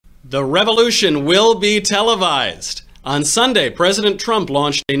The revolution will be televised. On Sunday, President Trump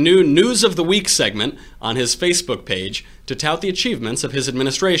launched a new News of the Week segment on his Facebook page to tout the achievements of his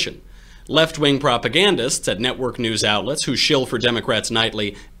administration. Left-wing propagandists at network news outlets who shill for Democrats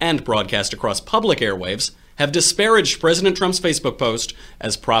nightly and broadcast across public airwaves have disparaged President Trump's Facebook post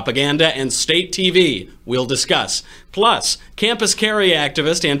as propaganda and state TV. We'll discuss. Plus, campus carry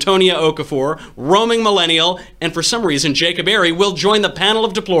activist Antonia Okafor, roaming millennial, and for some reason Jacob Airy will join the panel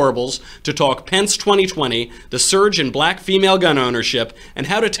of deplorables to talk Pence 2020, the surge in black female gun ownership, and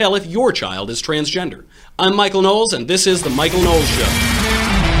how to tell if your child is transgender. I'm Michael Knowles, and this is The Michael Knowles Show.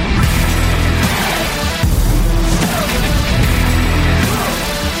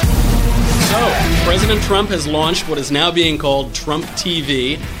 President Trump has launched what is now being called Trump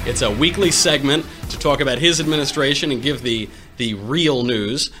TV. It's a weekly segment to talk about his administration and give the real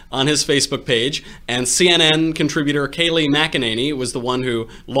news on his Facebook page. And CNN contributor Kayleigh McEnany was the one who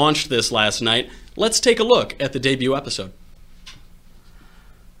launched this last night. Let's take a look at the debut episode.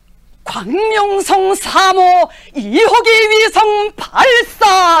 광명성 3호 2호기 위성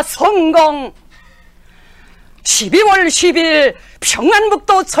발사 성공. 12월 10일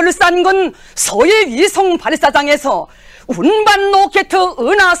평안북도 철산군 서해 위성 발사장에서 운반 로켓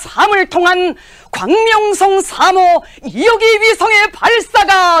은하 3을 통한 광명성 3호 2호기 위성의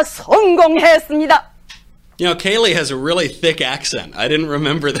발사가 성공했습니다. You know, Kayleigh has a really thick accent. I didn't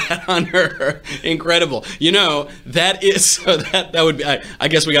remember that on her. Incredible. You know, that is, so that would be, I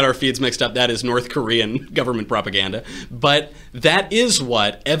guess we got our feeds mixed up. That is North Korean government propaganda. But that is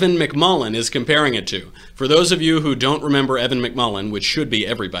what Evan McMullin is comparing it to. For those of you who don't remember Evan McMullin, which should be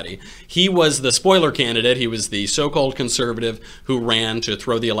everybody, he was the spoiler candidate. He was the so-called conservative who ran to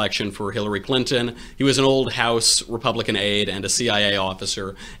throw the election for Hillary Clinton. He was an old House Republican aide and a CIA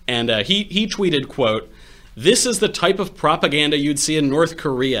officer. And he tweeted, quote, "This is the type of propaganda you'd see in North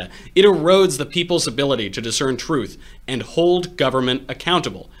Korea. It erodes the people's ability to discern truth and hold government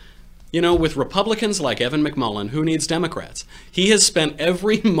accountable." You know, with Republicans like Evan McMullin, who needs Democrats? He has spent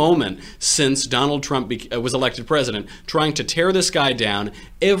every moment since Donald Trump was elected president trying to tear this guy down.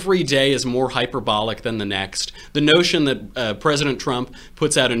 Every day is more hyperbolic than the next. The notion that President Trump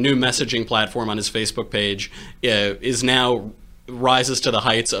puts out a new messaging platform on his Facebook page is now rises to the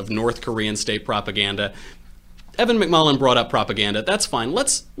heights of North Korean state propaganda. Evan McMullin brought up propaganda. That's fine.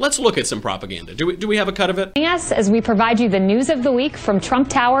 Let's look at some propaganda. Do we have a cut of it? Yes, as we provide you the news of the week from Trump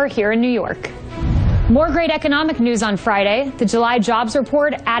Tower here in New York. More great economic news on Friday. The July jobs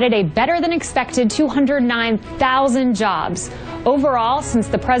report added a better than expected 209,000 jobs. Overall, since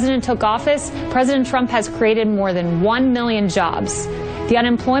the president took office, President Trump has created more than 1 million jobs. The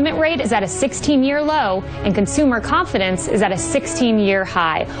unemployment rate is at a 16-year low, and consumer confidence is at a 16-year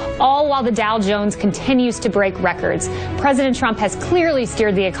high, all while the Dow Jones continues to break records. President Trump has clearly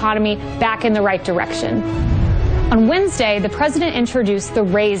steered the economy back in the right direction. On Wednesday, the president introduced the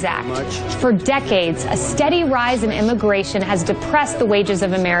RAISE Act. For decades, a steady rise in immigration has depressed the wages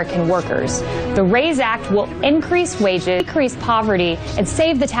of American workers. The RAISE Act will increase wages, decrease poverty, and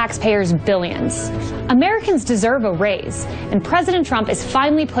save the taxpayers billions. Americans deserve a raise, and President Trump is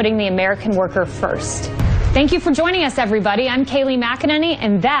finally putting the American worker first. Thank you for joining us, everybody. I'm Kayleigh McEnany,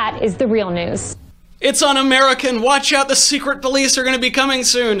 and that is the real news. It's un-American. Watch out, the secret police are going to be coming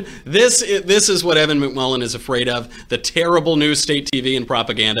soon. This is what Evan McMullin is afraid of, the terrible new state TV and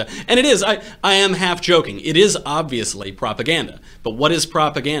propaganda. And it is, I am half joking, it is obviously propaganda. But what is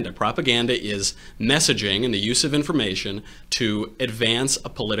propaganda? Propaganda is messaging and the use of information to advance a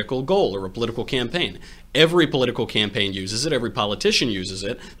political goal or a political campaign. Every political campaign uses it. Every politician uses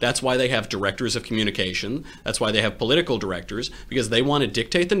it. That's why they have directors of communication. That's why they have political directors, because they want to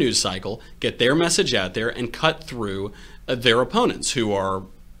dictate the news cycle, get their message out there, and cut through their opponents who are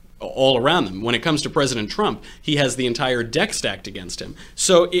all around them. When it comes to President Trump, he has the entire deck stacked against him.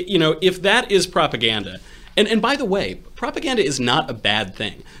 So, if that is propaganda, and by the way, propaganda is not a bad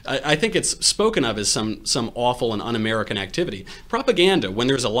thing. I think it's spoken of as some awful and un-American activity. Propaganda, when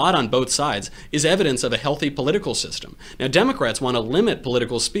there's a lot on both sides, is evidence of a healthy political system. Now, Democrats want to limit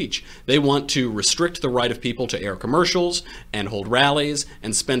political speech. They want to restrict the right of people to air commercials and hold rallies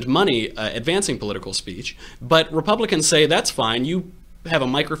and spend money advancing political speech. But Republicans say, that's fine. You have a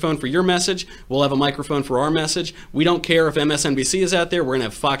microphone for your message. We'll have a microphone for our message. We don't care if MSNBC is out there. We're going to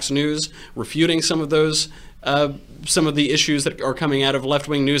have Fox News refuting some of the issues that are coming out of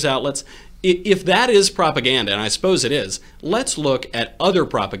left-wing news outlets. If that is propaganda, and I suppose it is, let's look at other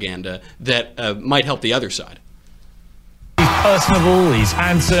propaganda that might help the other side. personable, he's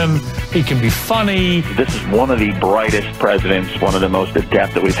handsome, he can be funny. This is one of the brightest presidents, one of the most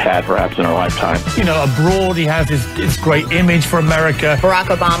adept that we've had perhaps in our lifetime. You know, abroad he has his great image for America.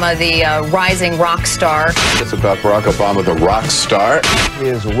 Barack Obama, the rising rock star. It's about Barack Obama, the rock star.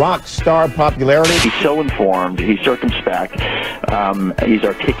 His rock star popularity. He's so informed, he's circumspect, he's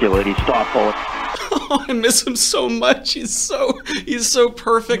articulate, he's thoughtful. Oh, I miss him so much. He's so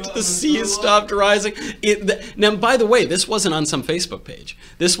perfect. The sea has stopped rising. Now, by the way, this wasn't on some Facebook page.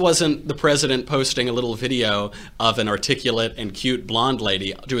 This wasn't the president posting a little video of an articulate and cute blonde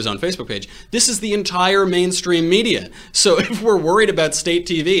lady to his own Facebook page. This is the entire mainstream media. So if we're worried about state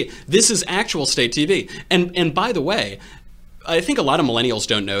TV, this is actual state TV. And by the way, I think a lot of millennials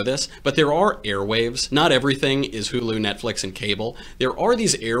don't know this, but there are airwaves. Not everything is Hulu, Netflix, and cable. There are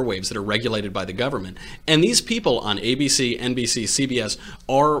these airwaves that are regulated by the government. And these people on ABC, NBC, CBS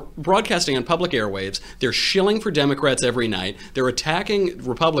are broadcasting on public airwaves. They're shilling for Democrats every night. They're attacking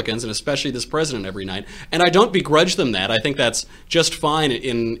Republicans, and especially this president, every night. And I don't begrudge them that. I think that's just fine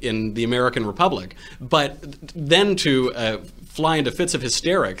in the American Republic. But then to fly into fits of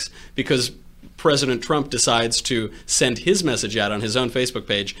hysterics because President Trump decides to send his message out on his own Facebook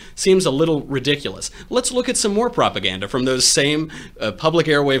page seems a little ridiculous. Let's look at some more propaganda from those same public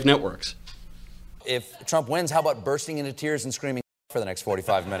airwave networks. If Trump wins, how about bursting into tears and screaming for the next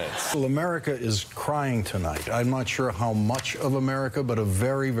 45 minutes? Well, America is crying tonight. I'm not sure how much of America, but a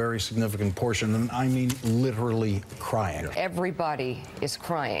very, very significant portion, and I mean literally crying. Everybody is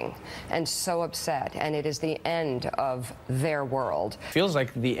crying and so upset, and it is the end of their world. Feels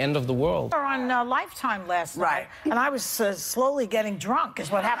like the end of the world. We were on Lifetime last night, and I was slowly getting drunk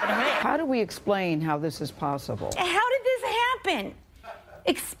is what happened to me. How do we explain how this is possible? How did this happen?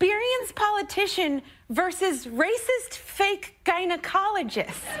 Experienced politician versus racist fake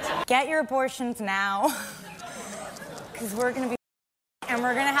gynecologist. Get your abortions now, because we're going to be and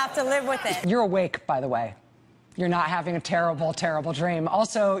we're going to have to live with it. You're awake, by the way. You're not having a terrible, terrible dream.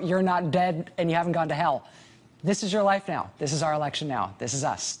 Also, you're not dead and you haven't gone to hell. This is your life now. This is our election now. This is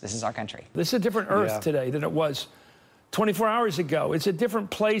us. This is our country. This is a different Earth today than it was 24 hours ago. It's a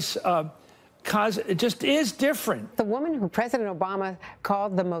different place. Because it just is different. The woman who President Obama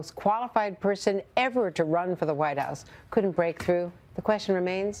called the most qualified person ever to run for the White House couldn't break through. The question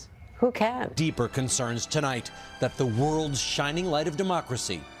remains, who can? Deeper concerns tonight that the world's shining light of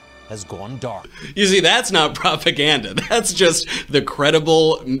democracy has gone dark. You see, that's not propaganda. That's just the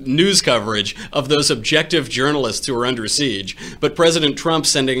credible news coverage of those objective journalists who are under siege. But President Trump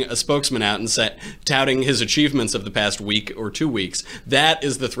sending a spokesman out and touting his achievements of the past week or 2 weeks, that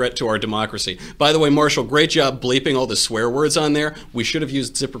is the threat to our democracy. By the way, Marshall, great job bleeping all the swear words on there. We should have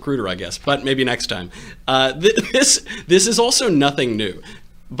used ZipRecruiter, I guess, but maybe next time. This is also nothing new.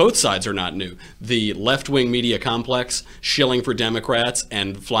 Both sides are not new. The left-wing media complex shilling for Democrats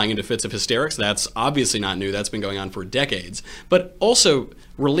and flying into fits of hysterics, that's obviously not new. That's been going on for decades. But also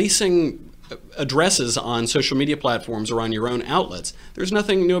releasing addresses on social media platforms or on your own outlets, there's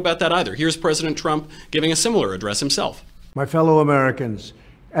nothing new about that either. Here's President Trump giving a similar address himself. My fellow Americans,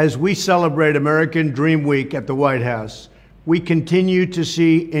 as we celebrate American Dream Week at the White House, we continue to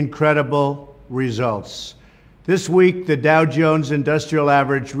see incredible results. This week, the Dow Jones Industrial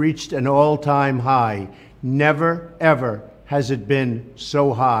Average reached an all-time high. Never, ever has it been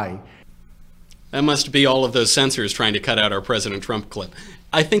so high. That must be all of those censors trying to cut out our President Trump clip.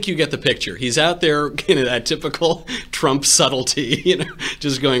 I think you get the picture. He's out there, that typical Trump subtlety,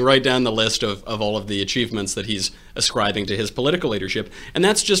 just going right down the list of all of the achievements that he's ascribing to his political leadership. And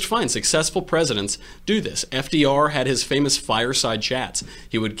that's just fine. Successful presidents do this. FDR had his famous fireside chats.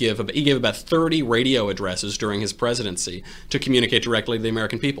 He gave about 30 radio addresses during his presidency to communicate directly to the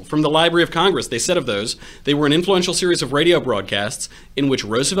American people. From the Library of Congress, they said of those, they were an influential series of radio broadcasts in which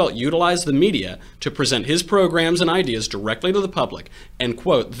Roosevelt utilized the media to present his programs and ideas directly to the public and,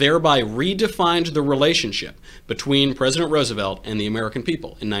 quote, thereby redefined the relationship between President Roosevelt and the American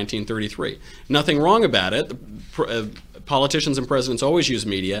people in 1933. Nothing wrong about it. Politicians and presidents always use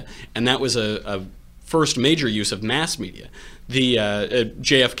media, and that was a first major use of mass media. The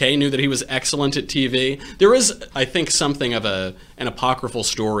JFK knew that he was excellent at TV. There is, I think, something of an apocryphal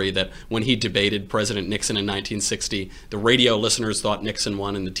story that when he debated President Nixon in 1960, the radio listeners thought Nixon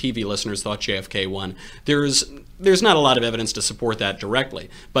won and the TV listeners thought JFK won. There's not a lot of evidence to support that directly,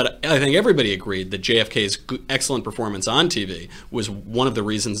 but I think everybody agreed that JFK's excellent performance on TV was one of the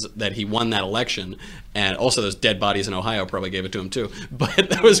reasons that he won that election, and also those dead bodies in Ohio probably gave it to him too. But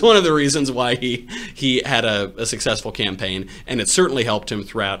that was one of the reasons why he had a successful campaign. and it certainly helped him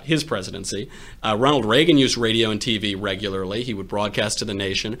throughout his presidency. Ronald Reagan used radio and TV regularly. He would broadcast to the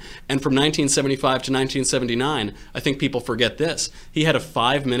nation. And from 1975 to 1979, I think people forget this, he had a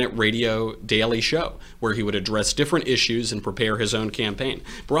 5-minute radio daily show where he would address different issues and prepare his own campaign.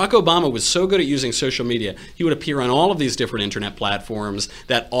 Barack Obama was so good at using social media, he would appear on all of these different internet platforms,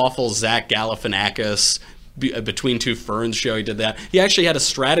 that awful Zach Galifianakis Between Two Ferns show, he did that. He actually had a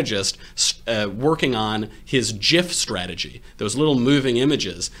strategist working on his GIF strategy, those little moving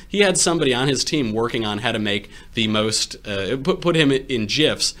images. He had somebody on his team working on how to make the most, put him in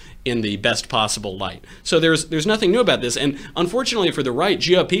GIFs in the best possible light. So there's nothing new about this, and unfortunately for the right,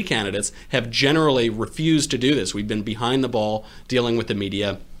 GOP candidates have generally refused to do this. We've been behind the ball dealing with the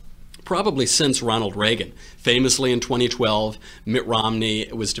media probably since Ronald Reagan. Famously in 2012, Mitt Romney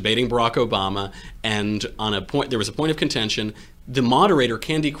was debating Barack Obama, and on a point, there was a point of contention. The moderator,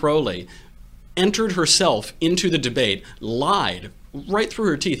 Candy Crowley, entered herself into the debate, lied right through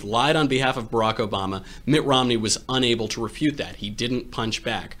her teeth, lied on behalf of Barack Obama. Mitt Romney was unable to refute that. He didn't punch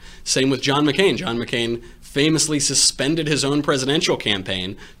back. Same with John McCain. John McCain famously suspended his own presidential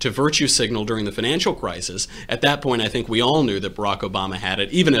campaign to virtue signal during the financial crisis. At that point, I think we all knew that Barack Obama had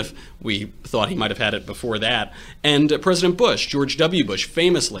it, even if we thought he might have had it before that. And President Bush, George W. Bush,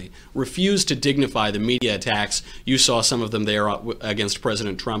 famously refused to dignify the media attacks. You saw some of them there against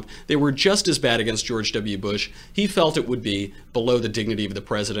President Trump. They were just as bad against George W. Bush. He felt it would be below the dignity of the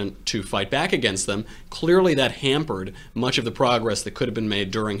president to fight back against them. Clearly, that hampered much of the progress that could have been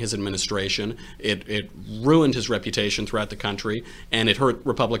made during his administration. It ruined his reputation throughout the country, and it hurt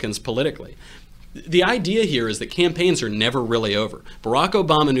Republicans politically. The idea here is that campaigns are never really over. Barack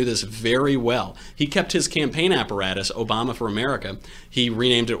Obama knew this very well. He kept his campaign apparatus, Obama for America. He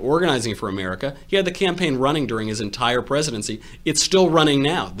renamed it Organizing for America. He had the campaign running during his entire presidency. It's still running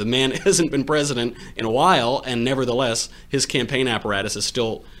now. The man hasn't been president in a while, and nevertheless, his campaign apparatus is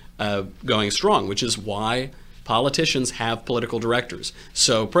still going strong, which is why politicians have political directors.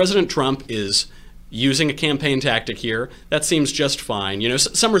 So President Trump is using a campaign tactic here. That seems just fine. You know,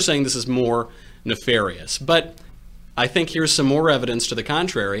 some are saying this is more nefarious, but I think here's some more evidence to the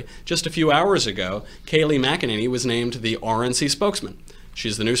contrary. Just a few hours ago, Kayleigh McEnany was named the RNC spokesman.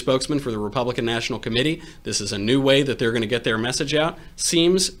 She's the new spokesman for the Republican National Committee. This is a new way that they're going to get their message out.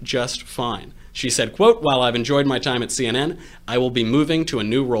 Seems just fine. She said, quote, "While I've enjoyed my time at CNN, I will be moving to a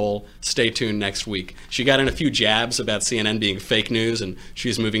new role. Stay tuned next week." She got in a few jabs about CNN being fake news, and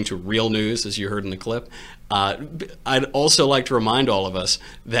she's moving to real news, as you heard in the clip. I'd also like to remind all of us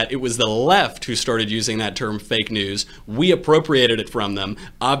that it was the left who started using that term fake news. We appropriated it from them,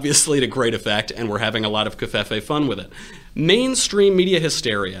 obviously to great effect, and we're having a lot of covfefe fun with it. Mainstream media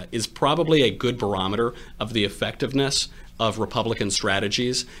hysteria is probably a good barometer of the effectiveness of Republican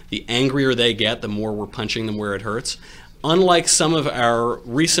strategies. The angrier they get, the more we're punching them where it hurts. Unlike some of our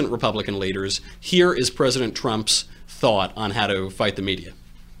recent Republican leaders, here is President Trump's thought on how to fight the media.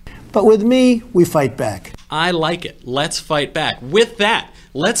 But with me, we fight back. I like it. Let's fight back. With that,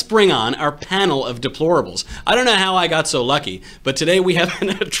 let's bring on our panel of deplorables. I don't know how I got so lucky, but today we have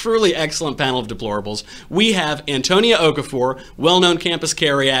a truly excellent panel of deplorables. We have Antonia Okafor, well-known campus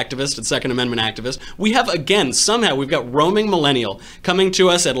carry activist and Second Amendment activist. We have, again, somehow we've got roaming millennial coming to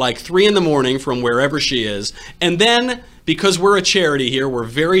us at like 3 in the morning from wherever she is. And then, because we're a charity here, we're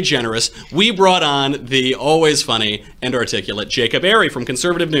very generous, we brought on the always funny and articulate Jacob Airy from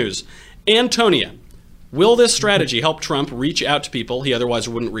Conservative News. Antonia, will this strategy help Trump reach out to people he otherwise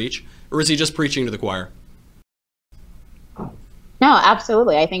wouldn't reach, or is he just preaching to the choir? No,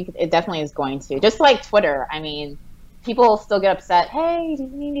 absolutely. I think it definitely is going to. Just like Twitter. I mean, people still get upset. Hey, you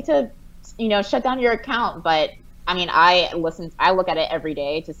need to, shut down your account. But I mean, I look at it every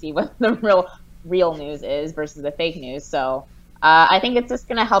day to see what the real news is versus the fake news. So I think it's just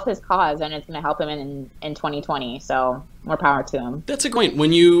going to help his cause, and it's going to help him in 2020. So more power to him. That's a great point.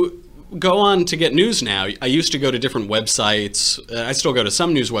 When you go on to get news now, I used to go to different websites. I still go to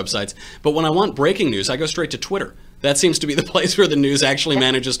some news websites, but when I want breaking news, I go straight to Twitter. That seems to be the place where the news actually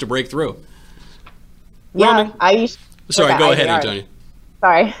manages to break through. Yeah, Sorry, go ahead, Antonia.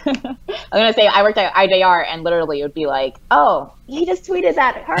 Sorry. I'm going to say I worked at IJR, and literally it would be like, oh, he just tweeted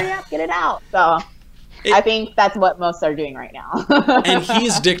that. Hurry up, get it out. So I think that's what most are doing right now. And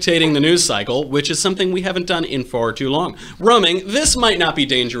he's dictating the news cycle, which is something we haven't done in far too long. Roaming, this might not be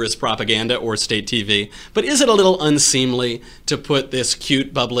dangerous propaganda or state TV, but is it a little unseemly to put this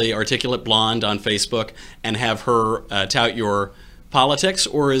cute, bubbly, articulate blonde on Facebook and have her tout your politics,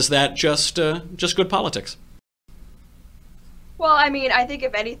 or is that just good politics? Well, I mean, I think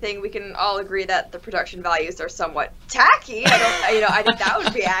if anything, we can all agree that the production values are somewhat tacky. I think that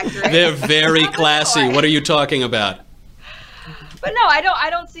would be accurate. They're very classy. What are you talking about? But no, I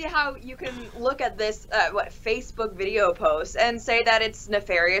don't see how you can look at this Facebook video post and say that it's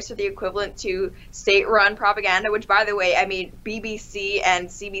nefarious or the equivalent to state-run propaganda. Which, by the way, I mean BBC and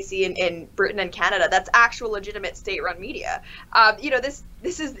CBC in Britain and Canada, that's actual legitimate state-run media.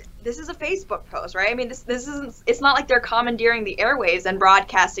 This is a Facebook post, right? I mean, this isn't. It's not like they're commandeering the airwaves and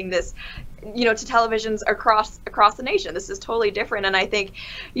broadcasting this, to televisions across the nation. This is totally different, and I think,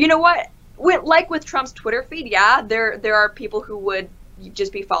 you know what? Like with Trump's Twitter feed, yeah, there are people who would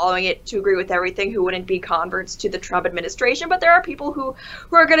just be following it to agree with everything, who wouldn't be converts to the Trump administration, but there are people who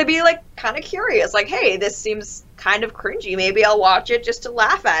are going to be like kind of curious, like, hey, this seems kind of cringy, maybe I'll watch it just to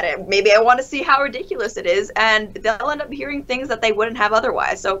laugh at it, maybe I want to see how ridiculous it is, and they'll end up hearing things that they wouldn't have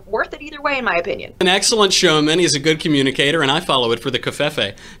otherwise. So worth it either way, in my opinion. An excellent showman, he's a good communicator, and I follow it for the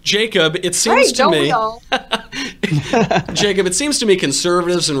covfefe. Jacob, it seems to me Jacob, it seems to me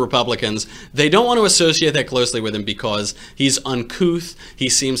conservatives and Republicans, they don't want to associate that closely with him because he's uncouth, he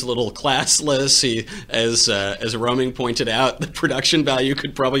seems a little classless, he, as Roaming pointed out, the production value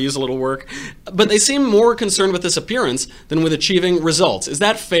could probably use a little work, but they seem more concerned with this appearance than with achieving results. Is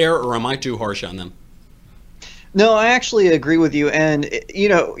that fair, or am I too harsh on them? No, I actually agree with you, and you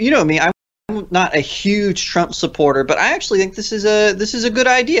know me, I'm not a huge Trump supporter, but I actually think this is a good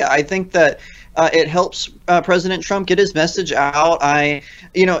idea. I think that it helps President Trump get his message out.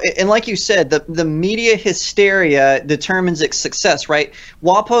 And like you said, the media hysteria determines its success, right?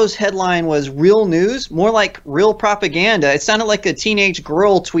 WAPO's headline was "Real News," more like real propaganda. It sounded like a teenage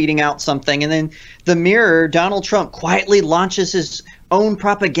girl tweeting out something, and then the Mirror, Donald Trump quietly launches his own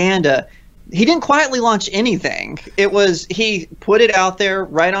propaganda. He didn't quietly launch anything. He put it out there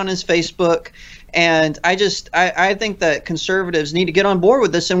right on his Facebook. And I think that conservatives need to get on board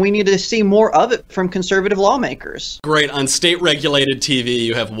with this, and we need to see more of it from conservative lawmakers. Great. On state-regulated TV,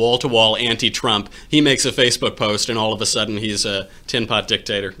 you have wall-to-wall anti-Trump. He makes a Facebook post, and all of a sudden he's a tin pot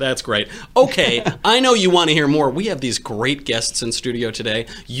dictator. That's great. Okay, I know you want to hear more. We have these great guests in studio today.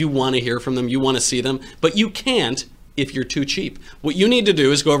 You want to hear from them. You want to see them. But you can't if you're too cheap. What you need to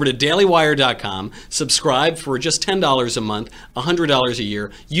do is go over to dailywire.com, subscribe for just $10 a month, $100 a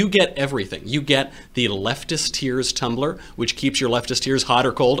year. You get everything. You get the Leftist Tears tumbler, which keeps your leftist tears hot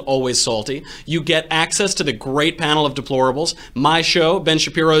or cold, always salty. You get access to the great panel of deplorables, my show, Ben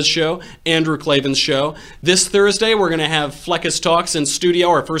Shapiro's show, Andrew Klavan's show. This Thursday, we're going to have Fleckus Talks in studio,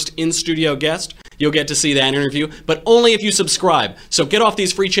 our first in-studio guest. You'll get to see that interview, but only if you subscribe. So get off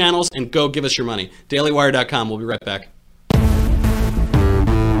these free channels and go give us your money. DailyWire.com. We'll be right back.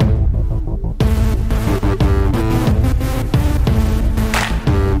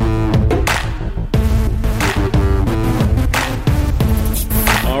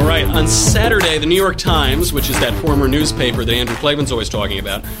 All right, on Saturday, the New York Times, which is that former newspaper that Andrew Klavan's always talking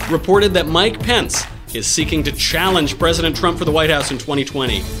about, reported that Mike Pence is seeking to challenge President Trump for the White House in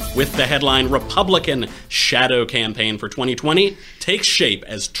 2020 with the headline, "Republican Shadow Campaign for 2020 Takes Shape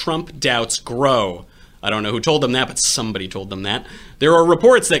as Trump Doubts Grow." I don't know who told them that, but somebody told them that. There are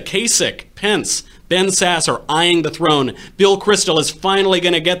reports that Kasich, Pence, Ben Sass are eyeing the throne. Bill Kristol is finally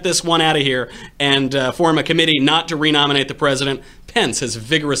going to get this one out of here and form a committee not to renominate the president. Pence has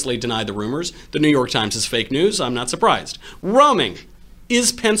vigorously denied the rumors. The New York Times is fake news. I'm not surprised. Roaming.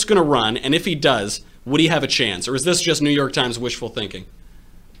 Is Pence going to run? And if he does, would he have a chance? Or is this just New York Times wishful thinking?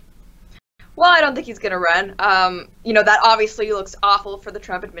 Well, I don't think he's going to run. That obviously looks awful for the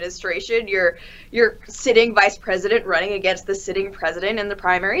Trump administration. You're sitting vice president running against the sitting president in the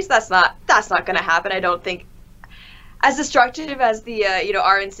primaries. That's not going to happen. I don't think. As destructive as the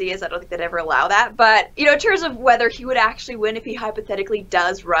RNC is, I don't think they'd ever allow that. But in terms of whether he would actually win if he hypothetically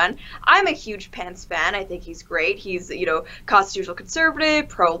does run, I'm a huge Pence fan. I think he's great. He's constitutional conservative,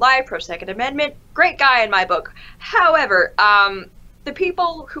 pro-life, pro-Second Amendment, great guy in my book. However, the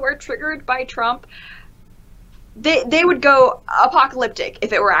people who are triggered by Trump, they would go apocalyptic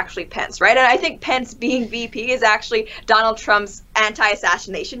if it were actually Pence, right? And I think Pence being VP is actually Donald Trump's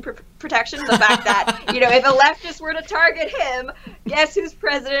anti-assassination protection. The fact that, if a leftist were to target him, guess who's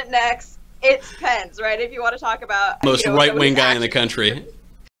president next? It's Pence, right? If you want to talk about most right-wing guy in the country.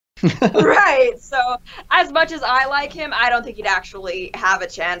 Right. So as much as I like him, I don't think he'd actually have a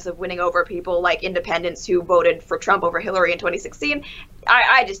chance of winning over people like independents who voted for Trump over Hillary in 2016.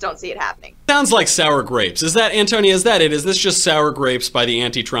 I just don't see it happening. Sounds like sour grapes. Is that, Antonia, is that it? Is this just sour grapes by the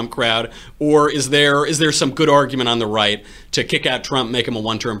anti-Trump crowd? Or is there some good argument on the right to kick out Trump, make him a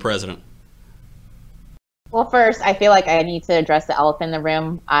one-term president? Well, first, I feel like I need to address the elephant in the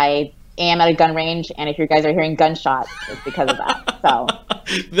room. I am at a gun range, and if you guys are hearing gunshots, it's because of that. So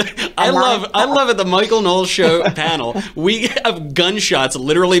I love at the Michael Knowles show panel, we have gunshots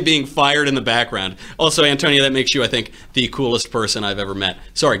literally being fired in the background. Also, Antonia, that makes you, I think, the coolest person I've ever met.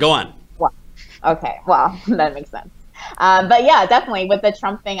 Sorry, go on. Well, okay, well, that makes sense. But yeah, definitely with the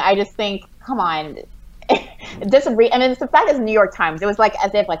Trump thing, I just think, come on. I mean, the fact is New York Times, it was like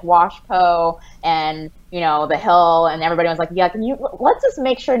as if like WashPo and, you know, The Hill and everybody was like, yeah, let's just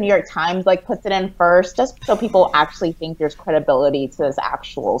make sure New York Times like puts it in first, just so people actually think there's credibility to this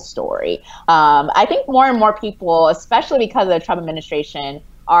actual story. I think more and more people, especially because of the Trump administration,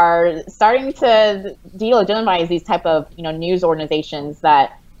 are starting to delegitimize these type of, you know, news organizations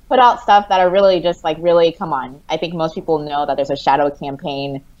that put out stuff that are really just like, really, come on. I think most people know that there's a shadow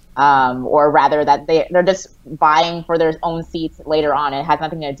campaign, or rather that they're just buying for their own seats later on. It has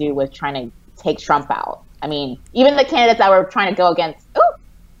nothing to do with trying to take Trump out. I mean, even the candidates that were trying to go against,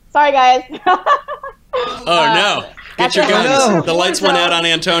 sorry guys. Oh no, get your guns. No. The lights went out on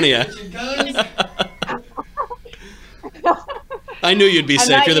Antonia. I knew you'd be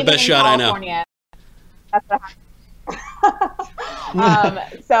safe. You're the best shot I know. That's what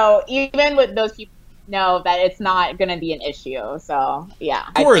so even with those people, know that it's not going to be an issue. So, yeah.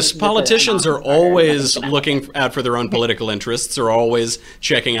 Of course, politicians are always looking out for their own political interests, are always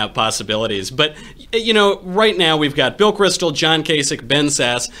checking out possibilities. But, you know, right now we've got Bill Kristol, John Kasich, Ben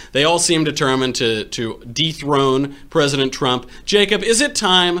Sasse. They all seem determined to dethrone President Trump. Jacob, is it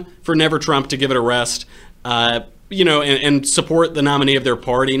time for Never Trump to give it a rest? You know, and support the nominee of their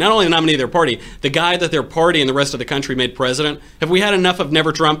party. Not only the nominee of their party, the guy that their party and the rest of the country made president. Have we had enough of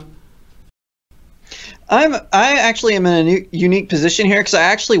Never Trump? I actually am in a unique position here because I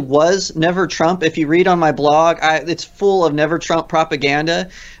actually was Never Trump. If you read on my blog, it's full of Never Trump propaganda.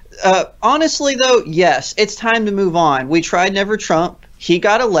 Honestly, though, yes, it's time to move on. We tried Never Trump. He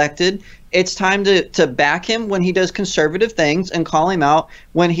got elected. It's time to back him when he does conservative things and call him out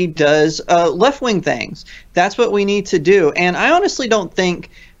when he does left-wing things. That's what we need to do. And I honestly don't think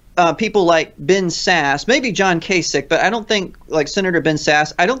people like Ben Sasse, maybe John Kasich, but I don't think, like Senator Ben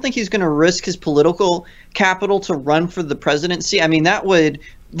Sasse, I don't think he's going to risk his political capital to run for the presidency. I mean, that would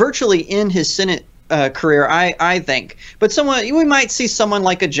virtually end his Senate career, I think. But we might see someone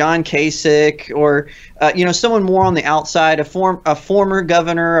like a John Kasich or, you know, someone more on the outside, a former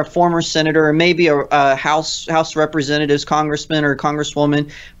governor, a former senator, or maybe a House Representatives, congressman or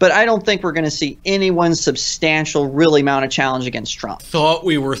congresswoman. But I don't think we're going to see anyone substantial really mount a challenge against Trump. Thought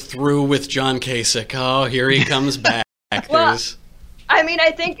we were through with John Kasich. Oh, here he comes back. Well, I mean,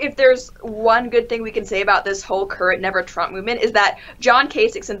 I think if there's one good thing we can say about this whole current Never Trump movement is that John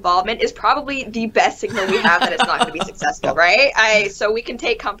Kasich's involvement is probably the best signal we have that it's not going to be successful, right? So we can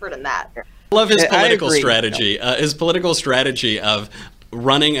take comfort in that. I love his political strategy. His political strategy of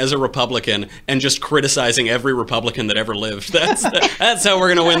running as a Republican and just criticizing every Republican that ever lived. That's how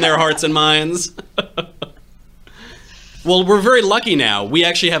we're going to win their hearts and minds. Well, we're very lucky now. We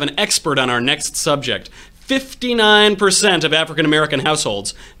actually have an expert on our next subject. 59% of African-American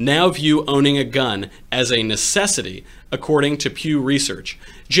households now view owning a gun as a necessity, according to Pew Research.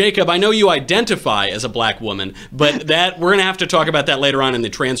 Jacob, I know you identify as a black woman, but we're going to have to talk about that later on in the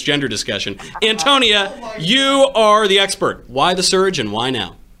transgender discussion. Antonia, you are the expert. Why the surge and why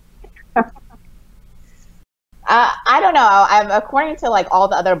now? I don't know. According to like all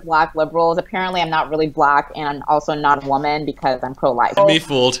the other black liberals, apparently I'm not really black and I'm also not a woman because I'm pro-life. Me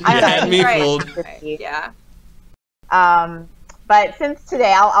fooled. You had me fooled. Yeah. But since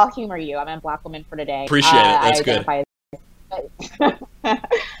today, I'll humor you. I'm a black woman for today. Appreciate it. That's good.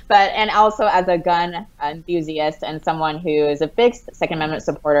 And also as a gun enthusiast and someone who is a big Second Amendment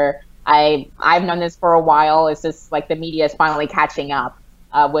supporter, I've known this for a while. It's just like the media is finally catching up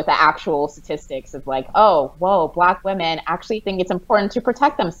with the actual statistics of like, oh, whoa, black women actually think it's important to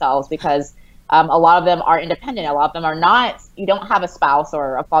protect themselves because a lot of them are independent. A lot of them are not. You don't have a spouse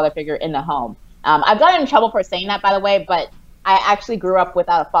or a father figure in the home. I've gotten in trouble for saying that, by the way, but I actually grew up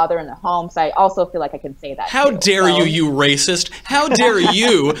without a father in the home, so I also feel like I can say that. How dare you, you racist? How dare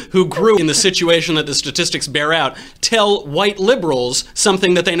you, who grew in the situation that the statistics bear out, tell white liberals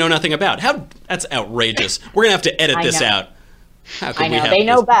something that they know nothing about? That's outrageous. We're going to have to edit this out. How can we have, they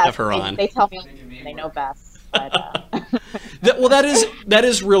know best. Have her on? They tell me they know best. But, well, that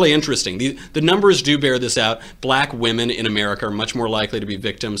is really interesting. The numbers do bear this out. Black women in America are much more likely to be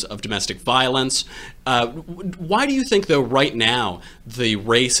victims of domestic violence. Why do you think, though, right now, the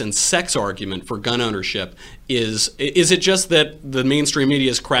race and sex argument for gun ownership is it just that the mainstream media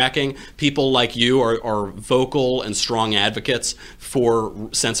is cracking? People like you are vocal and strong advocates for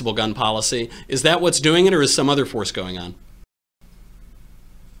sensible gun policy. Is that what's doing it, or is some other force going on?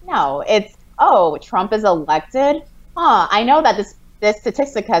 No, it's, oh, Trump is elected? I know that this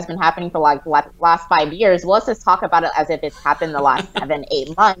statistic has been happening for like last 5 years, well, let's just talk about it as if it's happened the last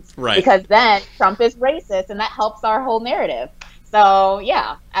 7-8 months. Right. Because then Trump is racist, and that helps our whole narrative. So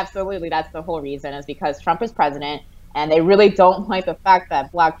yeah, absolutely, that's the whole reason, is because Trump is president, and they really don't like the fact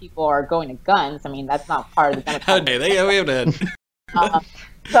that Black people are going to guns. I mean, that's not part of the Democratic. How dare they? We have to.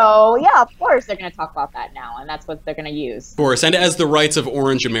 So yeah, of course they're going to talk about that now, and that's what they're going to use. Of course, and as the rights of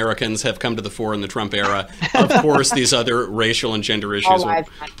orange Americans have come to the fore in the Trump era, of course these other racial and gender issues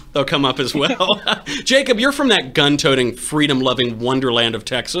they'll come up as well. Jacob, you're from that gun-toting, freedom-loving wonderland of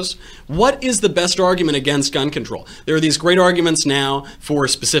Texas. What is the best argument against gun control? There are these great arguments now for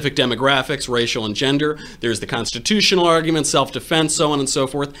specific demographics, racial and gender. There's the constitutional argument, self-defense, so on and so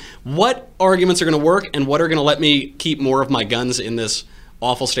forth. What arguments are going to work, and what are going to let me keep more of my guns in this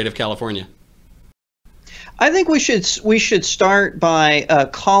awful state of California? I think we should start by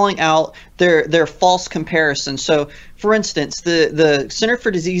calling out their false comparisons. So, for instance, the Center for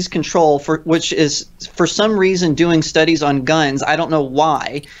Disease Control, which is for some reason doing studies on guns. I don't know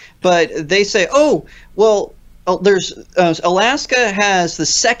why, but they say, there's Alaska has the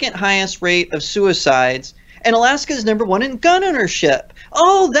second highest rate of suicides, and Alaska is #1 in gun ownership.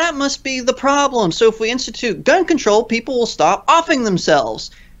 Oh, that must be the problem. So if we institute gun control, people will stop offing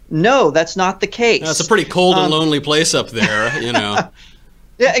themselves. No, that's not the case. It's a pretty cold and lonely place up there, you know.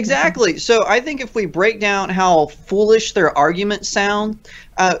 Yeah, exactly. So I think if we break down how foolish their arguments sound,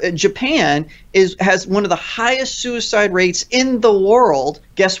 Japan has one of the highest suicide rates in the world.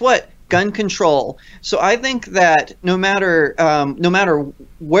 Guess what? Gun control. So I think that no matter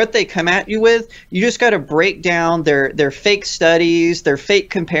what they come at you with, you just got to break down their fake studies, their fake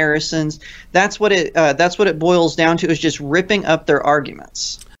comparisons. That's what it boils down to, is just ripping up their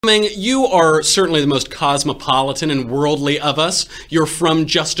arguments. You are certainly the most cosmopolitan and worldly of us. You're from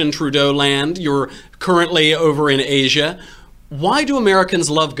Justin Trudeau land. You're currently over in Asia. Why do Americans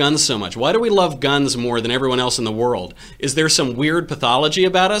love guns so much? Why do we love guns more than everyone else in the world? Is there some weird pathology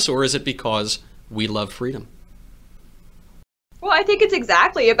about us, or is it because we love freedom? Well, I think it's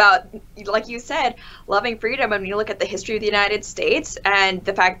exactly about, like you said, loving freedom. I mean, you look at the history of the United States and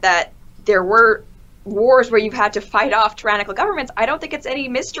the fact that there were wars where you've had to fight off tyrannical governments. I don't think it's any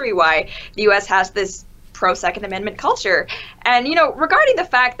mystery why the U.S. has this pro-Second Amendment culture. And, you know, regarding the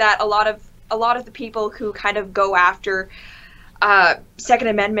fact that a lot of the people who kind of go after Second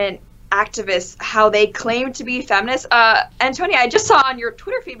Amendment activists, how they claim to be feminists. Antonia, I just saw on your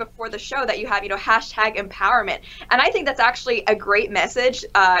Twitter feed before the show that you have, #empowerment. And I think that's actually a great message,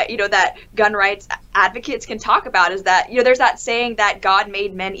 that gun rights advocates can talk about, is that, there's that saying that God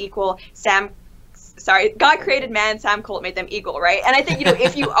made men equal, God created man, Sam Colt made them equal, right? And I think,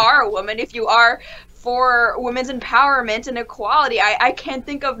 if you are a woman, if you are for women's empowerment and equality, I can't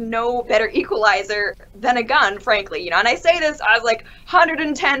think of no better equalizer than a gun, frankly, And I say this as like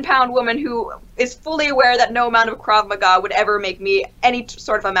 110-pound woman who is fully aware that no amount of Krav Maga would ever make me any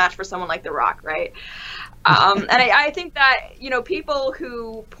sort of a match for someone like The Rock, right? And I think that, people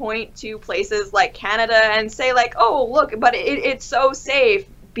who point to places like Canada and say like, oh, look, but it's so safe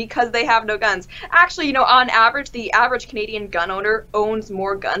because they have no guns. Actually, on average, the average Canadian gun owner owns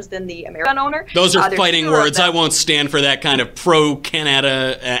more guns than the American gun owner. Those are fighting words. I won't stand for that kind of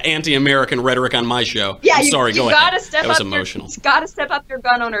pro-Canada, anti-American rhetoric on my show. Yeah, I'm sorry, go ahead. That was emotional. You've got to step up your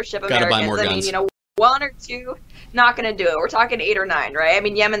gun ownership, Americans. Gotta buy more guns. I mean, 1 or 2, not going to do it. We're talking 8 or 9, right? I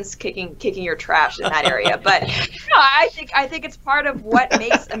mean, Yemen's kicking your trash in that area. But no, I think it's part of what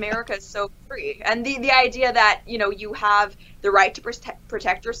makes America so free. And the idea that, you have the right to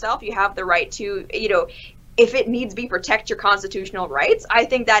protect yourself, you have the right to, if it needs be, protect your constitutional rights. I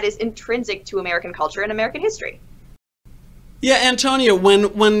think that is intrinsic to American culture and American history. Yeah, Antonia,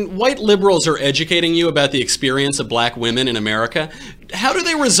 when white liberals are educating you about the experience of black women in America, how do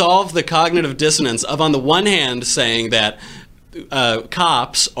they resolve the cognitive dissonance of, on the one hand, saying that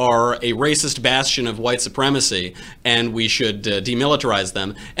cops are a racist bastion of white supremacy and we should demilitarize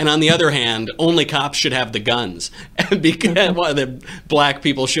them, and on the other hand, only cops should have the guns, and because the black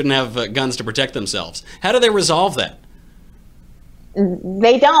people shouldn't have guns to protect themselves? How do they resolve that?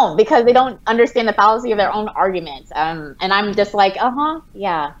 They don't, because they don't understand the fallacy of their own arguments. And I'm just like,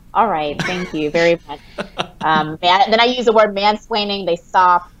 yeah, all right, thank you very much. Then I use the word mansplaining. They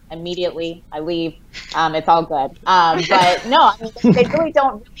stop immediately. I leave. It's all good. But no, I mean, they really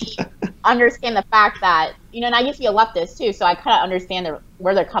don't really understand the fact that, and I used to be a leftist too, so I kind of understand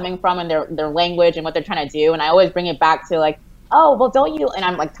where they're coming from and their language and what they're trying to do. And I always bring it back to like, oh, well, don't you, and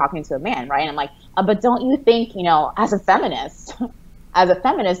I'm like talking to a man, right? And I'm like, but don't you think, as a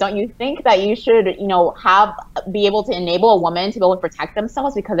feminist, don't you think that you should, be able to enable a woman to be able to protect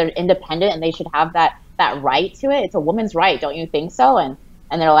themselves because they're independent and they should have that that right to it. It's a woman's right, don't you think so? And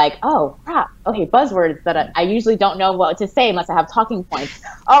they're like, oh crap, okay, buzzwords that I usually don't know what to say unless I have talking points.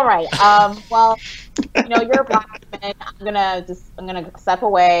 All right, well, you know, you're a black woman. I'm gonna step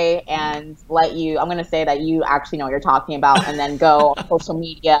away and I'm gonna say that you actually know what you're talking about, and then go on social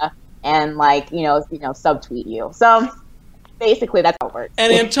media and like, you know, subtweet you. So basically that's how it works.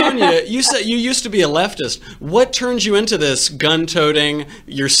 And Antonia, you said you used to be a leftist. What turns you into this gun-toting,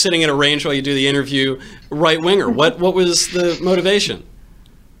 you're sitting at a range while you do the interview, right-winger? What was the motivation?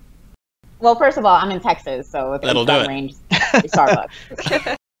 Well, first of all, I'm in Texas, so if that'll it's gun range,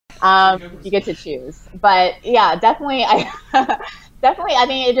 Starbucks. You get to choose. But yeah, definitely, I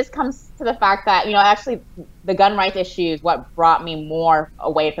think it just comes to the fact that, you know, actually the gun rights issue is what brought me more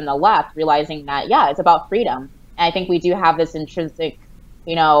away from the left, realizing that, yeah, it's about freedom. And I think we do have this intrinsic,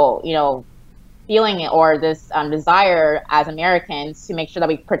 you know, feeling or this desire as Americans to make sure that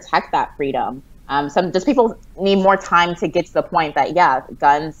we protect that freedom. Just people need more time to get to the point that, yeah,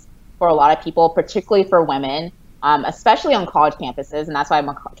 guns for a lot of people, particularly for women, especially on college campuses, and that's why I'm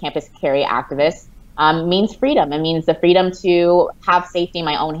a campus carry activist, means freedom. It means the freedom to have safety in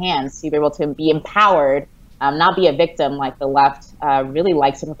my own hands, to be able to be empowered, not be a victim like the left really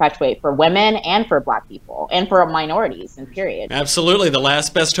likes to perpetuate for women and for Black people and for minorities, in period. Absolutely. The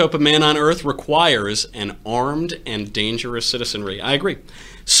last best hope of man on earth requires an armed and dangerous citizenry. I agree.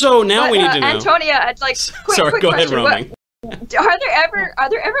 So now we need to know. Antonia, like, quick go question. ahead, Roaming. Are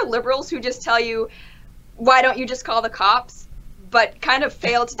there ever liberals who just tell you, why don't you just call the cops, but kind of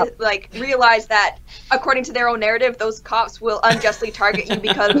fail to like realize that according to their own narrative, those cops will unjustly target you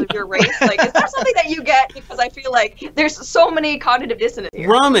because of your race? Like, is that something that you get? Because I feel like there's so many cognitive dissonance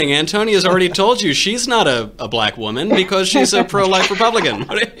here. Roaming, Antonia's already told you she's not a black woman because she's a pro-life Republican.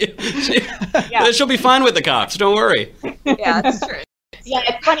 She'll be fine with the cops, don't worry. Yeah, that's true. Yeah,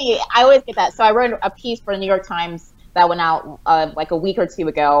 it's funny. I always get that. So I wrote a piece for the New York Times that went out like a week or two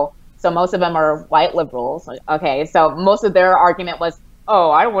ago. So most of them are white liberals. Okay, so most of their argument was,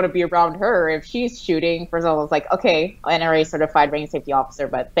 oh, I don't want to be around her if she's shooting. First of all, it's like, okay, NRA certified range safety officer,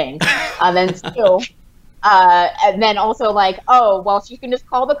 but thanks. Then still, and then also like, oh, well, she can just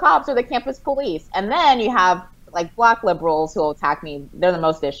call the cops or the campus police. And then you have like Black liberals who will attack me. They're the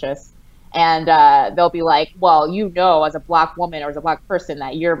most vicious. And they'll be like, well, you know, as a Black woman or as a Black person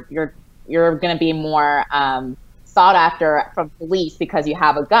that you're going to be more sought after from police because you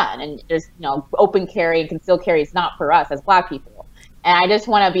have a gun, and there's, you know, open carry and concealed carry is not for us as Black people. And I just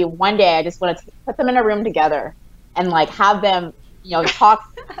want to be, one day I just want to put them in a room together and like have them, you know,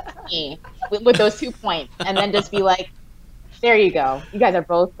 talk to me with those 2 points, and then just be like, there you go, you guys are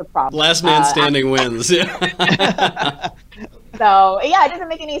both the problem. Last man standing wins. Yeah. So yeah, it doesn't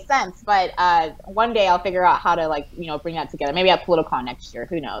make any sense, but one day I'll figure out how to, like, you know, bring that together. Maybe at PolitiCon next year.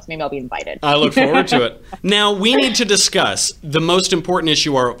 Who knows? Maybe I'll be invited. I look forward to it. Now we need to discuss the most important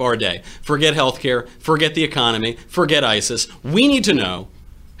issue of our day. Forget healthcare. Forget the economy. Forget ISIS. We need to know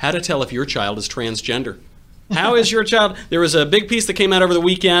how to tell if your child is transgender. How is your child? There was a big piece that came out over the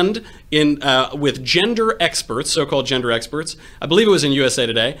weekend with gender experts, so-called gender experts. I believe it was in USA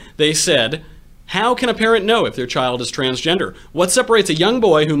Today. They said, how can a parent know if their child is transgender? What separates a young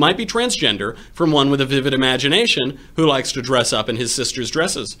boy who might be transgender from one with a vivid imagination who likes to dress up in his sister's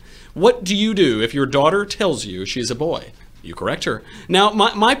dresses? What do you do if your daughter tells you she's a boy? You correct her. Now,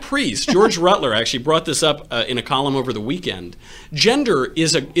 my priest, George Rutler, actually brought this up in a column over the weekend. Gender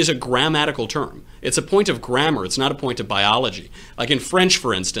is a grammatical term. It's a point of grammar. It's not a point of biology. Like in French,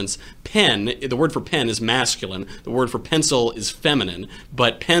 for instance, pen, the word for pen is masculine. The word for pencil is feminine.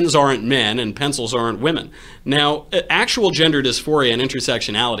 But pens aren't men and pencils aren't women. Now, actual gender dysphoria and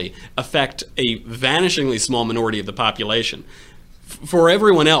intersectionality affect a vanishingly small minority of the population. For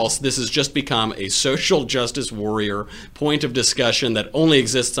everyone else, this has just become a social justice warrior point of discussion that only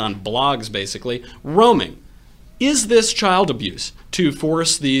exists on blogs, basically. Roaming. Is this child abuse to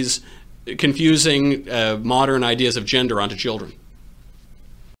force these confusing modern ideas of gender onto children?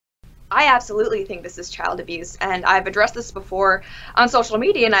 I absolutely think this is child abuse, and I've addressed this before on social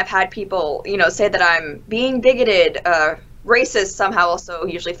media, and I've had people, you know, say that I'm being bigoted, racist somehow also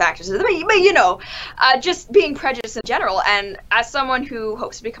usually factors in, but you know, just being prejudiced in general. And as someone who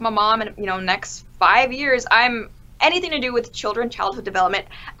hopes to become a mom in, you know, next 5 years, anything to do with children, childhood development,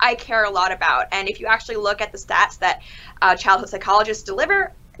 I care a lot about. And if you actually look at the stats that childhood psychologists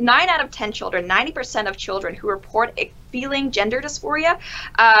deliver, 9 out of 10 children, 90% of children who report feeling gender dysphoria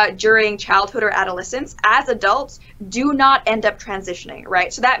during childhood or adolescence, as adults, do not end up transitioning,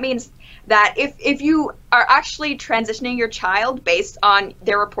 right? So that means that if you are actually transitioning your child based on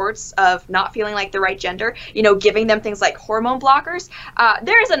their reports of not feeling like the right gender, you know, giving them things like hormone blockers,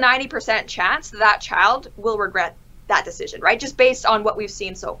 there is a 90% chance that child will regret that decision, right? Just based on what we've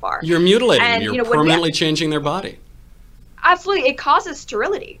seen so far. You're mutilating them. And, You're you know, permanently changing their body. Absolutely, it causes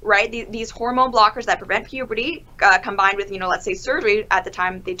sterility, right? These hormone blockers that prevent puberty, combined with, you know, let's say surgery at the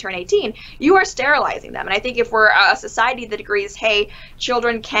time they turn 18, you are sterilizing them. And I think if we're a society that agrees, hey,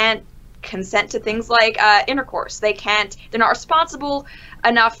 children can't consent to things like intercourse, they're not responsible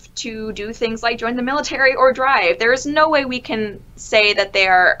enough to do things like join the military or drive, there is no way we can say that they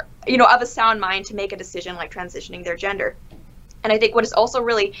are, you know, of a sound mind to make a decision like transitioning their gender. And I think what is also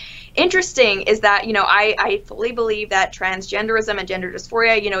really interesting is that, you know, I fully believe that transgenderism and gender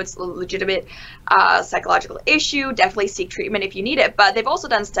dysphoria, you know, it's a legitimate psychological issue. Definitely seek treatment if you need it. But they've also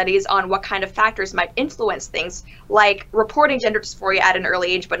done studies on what kind of factors might influence things like reporting gender dysphoria at an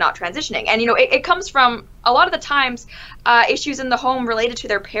early age but not transitioning. And, you know, it comes from a lot of the times issues in the home related to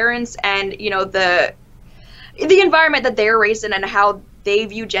their parents and, you know, the environment that they're raised in and how they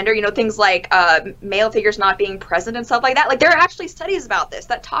view gender, you know, things like male figures not being present and stuff like that. Like, there are actually studies about this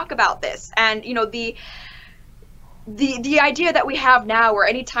that talk about this. And, you know, the idea that we have now where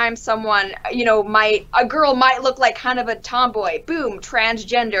anytime someone, you know, a girl might look like kind of a tomboy, boom,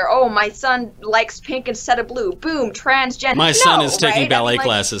 transgender. Oh, my son likes pink instead of blue, boom, transgender. My son is taking ballet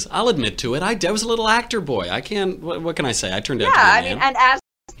classes. I'll admit to it. I was a little actor boy. I can't, what can I say? I turned out to be a man. Yeah, I mean, and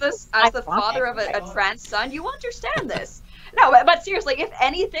as the father of a trans son, you understand this. No, but seriously, if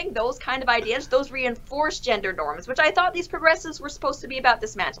anything, those kind of ideas, those reinforce gender norms, which I thought these progressives were supposed to be about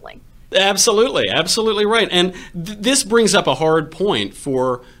dismantling. Absolutely, absolutely right. And this brings up a hard point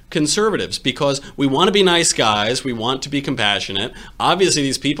for conservatives because we want to be nice guys, we want to be compassionate. Obviously,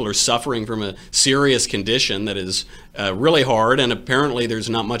 these people are suffering from a serious condition that is really hard, and apparently there's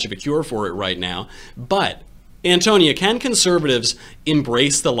not much of a cure for it right now. But Antonia, can conservatives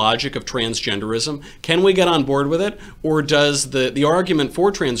embrace the logic of transgenderism? Can we get on board with it? Or does the argument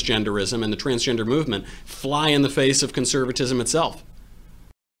for transgenderism and the transgender movement fly in the face of conservatism itself?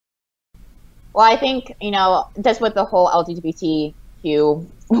 Well, I think, you know, just with the whole LGBTQ,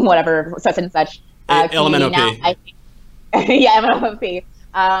 whatever, such and such. LMNOP. Now, yeah, LMNOP.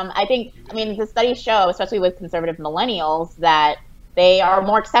 I think, I mean, the studies show, especially with conservative millennials, that they are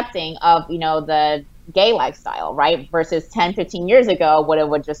more accepting of, you know, the gay lifestyle, right? Versus 10, 15 years ago, what it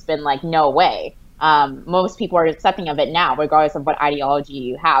would just been like, no way. Most people are accepting of it now, regardless of what ideology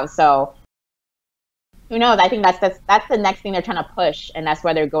you have. So who knows? I think that's the next thing they're trying to push. And that's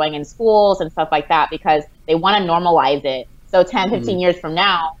where they're going in schools and stuff like that, because they want to normalize it. So 10, 15 years from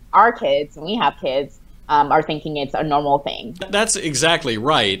now, our kids, when we have kids, are thinking it's a normal thing. That's exactly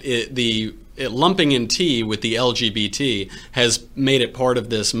right. Lumping in T with the LGBT has made it part of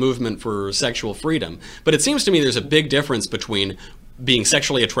this movement for sexual freedom. But it seems to me there's a big difference between being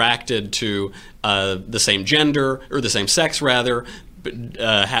sexually attracted to the same gender, or the same sex rather,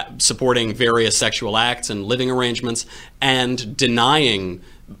 supporting various sexual acts and living arrangements, and denying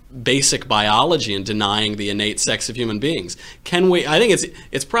basic biology and denying the innate sex of human beings. I think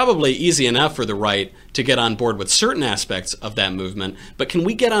it's probably easy enough for the right to get on board with certain aspects of that movement, but can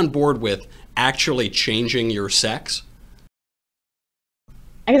we get on board with actually changing your sex?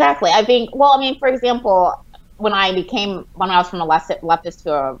 Exactly. I think, well, I mean, for example, when I was from a leftist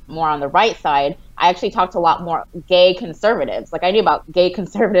to a more on the right side, I actually talked to a lot more gay conservatives. Like, I knew about gay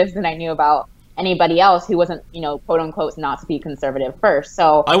conservatives than I knew about anybody else who wasn't, you know, quote unquote, not to be conservative first.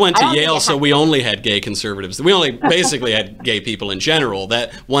 So I went to Yale, so we only had gay conservatives. We only basically had gay people in general.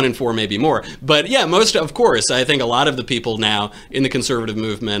 That 1 in 4, maybe more. But yeah, of course, I think a lot of the people now in the conservative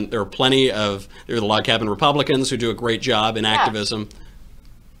there are a log cabin Republicans who do a great job in activism.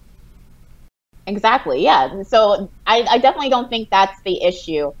 Exactly, yeah. So I definitely don't think that's the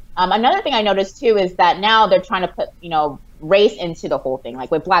issue. Another thing I noticed too is that now they're trying to put, you know, race into the whole thing. Like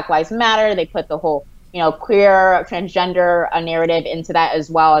with Black Lives Matter, they put the whole, you know, queer, transgender narrative into that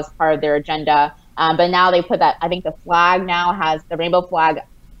as well as part of their agenda. But now they put that, I think the rainbow flag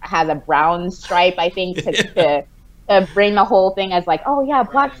has a brown stripe, I think, to bring the whole thing as like, oh yeah,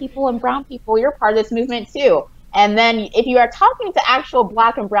 Black people and brown people, you're part of this movement too. And then if you are talking to actual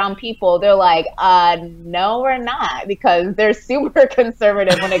Black and brown people, they're like, no, we're not, because they're super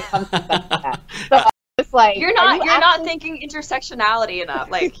conservative when it comes to stuff like that. So it's like, you're not thinking intersectionality enough.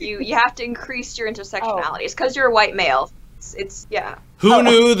 Like you have to increase your intersectionality. It's because you're a white male. It's yeah. Who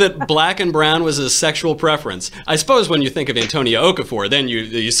knew that black and brown was a sexual preference? I suppose when you think of Antonia Okafor, then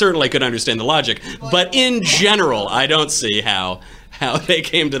you certainly could understand the logic. But in general, I don't see how they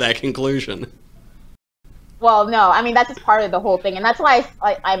came to that conclusion. Well, no, I mean, that's just part of the whole thing. And that's why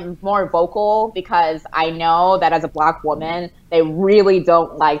I'm more vocal, because I know that as a black woman, they really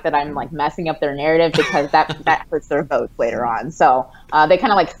don't like that I'm like messing up their narrative, because that hurts their votes later on. So they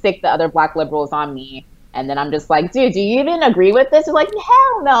kind of like stick the other black liberals on me. And then I'm just like, dude, do you even agree with this? They're like,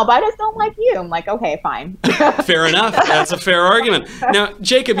 hell no, but I just don't like you. I'm like, okay, fine. Fair enough. That's a fair argument. Now,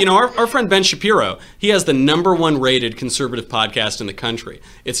 Jacob, you know, our friend Ben Shapiro, he has the #1 rated conservative podcast in the country.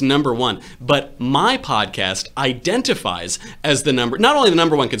 It's #1. But my podcast identifies as not only the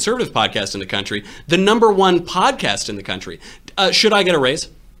 #1 conservative podcast in the country, the #1 podcast in the country. Should I get a raise?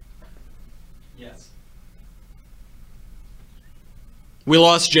 Yes. We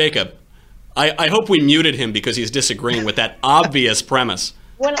lost Jacob. I hope we muted him because he's disagreeing with that obvious premise.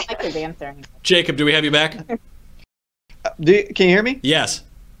 Wouldn't like his answer. Jacob, do we have you back? Can you hear me? Yes.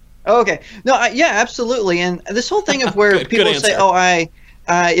 Oh, okay. No, yeah, absolutely. And this whole thing of where people say, "Oh, I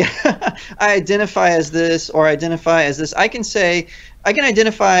identify as this or identify as this," I can say I can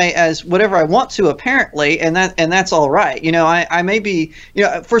identify as whatever I want to, apparently, and that's all right. You know, I may be, you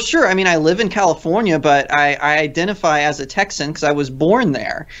know, for sure. I mean, I live in California, but I identify as a Texan because I was born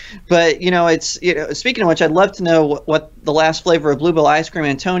there. But you know, it's, you know, speaking of which, I'd love to know what the last flavor of Bluebell ice cream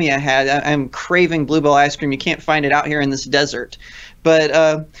Antonia had. I'm craving Bluebell ice cream. You can't find it out here in this desert. But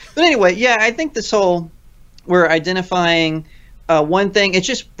anyway, yeah, I think this whole we're identifying. One thing, it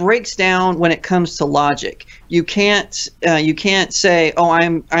just breaks down when it comes to logic. You can't say, "Oh,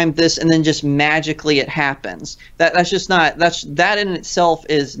 I'm this," and then just magically it happens. That's just not. That in itself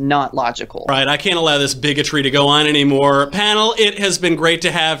is not logical. Right. I can't allow this bigotry to go on anymore. Panel, it has been great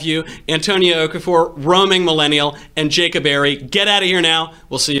to have you, Antonia Okafor, roaming millennial, and Jacob Airy. Get out of here now.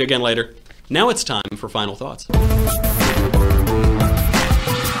 We'll see you again later. Now it's time for final thoughts.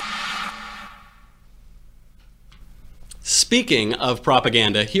 Speaking of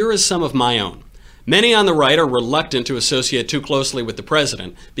propaganda, here is some of my own. Many on the right are reluctant to associate too closely with the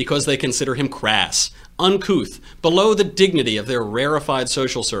president because they consider him crass, uncouth, below the dignity of their rarefied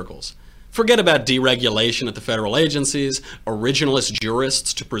social circles. Forget about deregulation at the federal agencies, originalist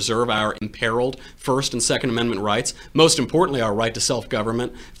jurists to preserve our imperiled First and Second Amendment rights, most importantly our right to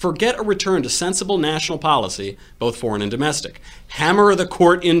self-government. Forget a return to sensible national policy, both foreign and domestic. Hammer the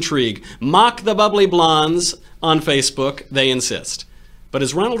court intrigue, mock the bubbly blondes on Facebook, they insist. But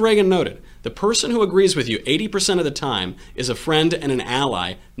as Ronald Reagan noted, the person who agrees with you 80% of the time is a friend and an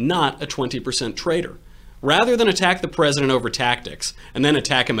ally, not a 20% traitor. Rather than attack the president over tactics and then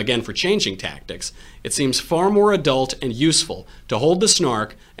attack him again for changing tactics, it seems far more adult and useful to hold the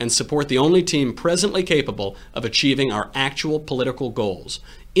snark and support the only team presently capable of achieving our actual political goals.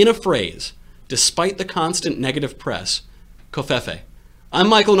 In a phrase, despite the constant negative press, covfefe. I'm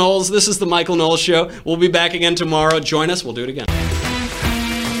Michael Knowles. This is The Michael Knowles Show. We'll be back again tomorrow. Join us. We'll do it again.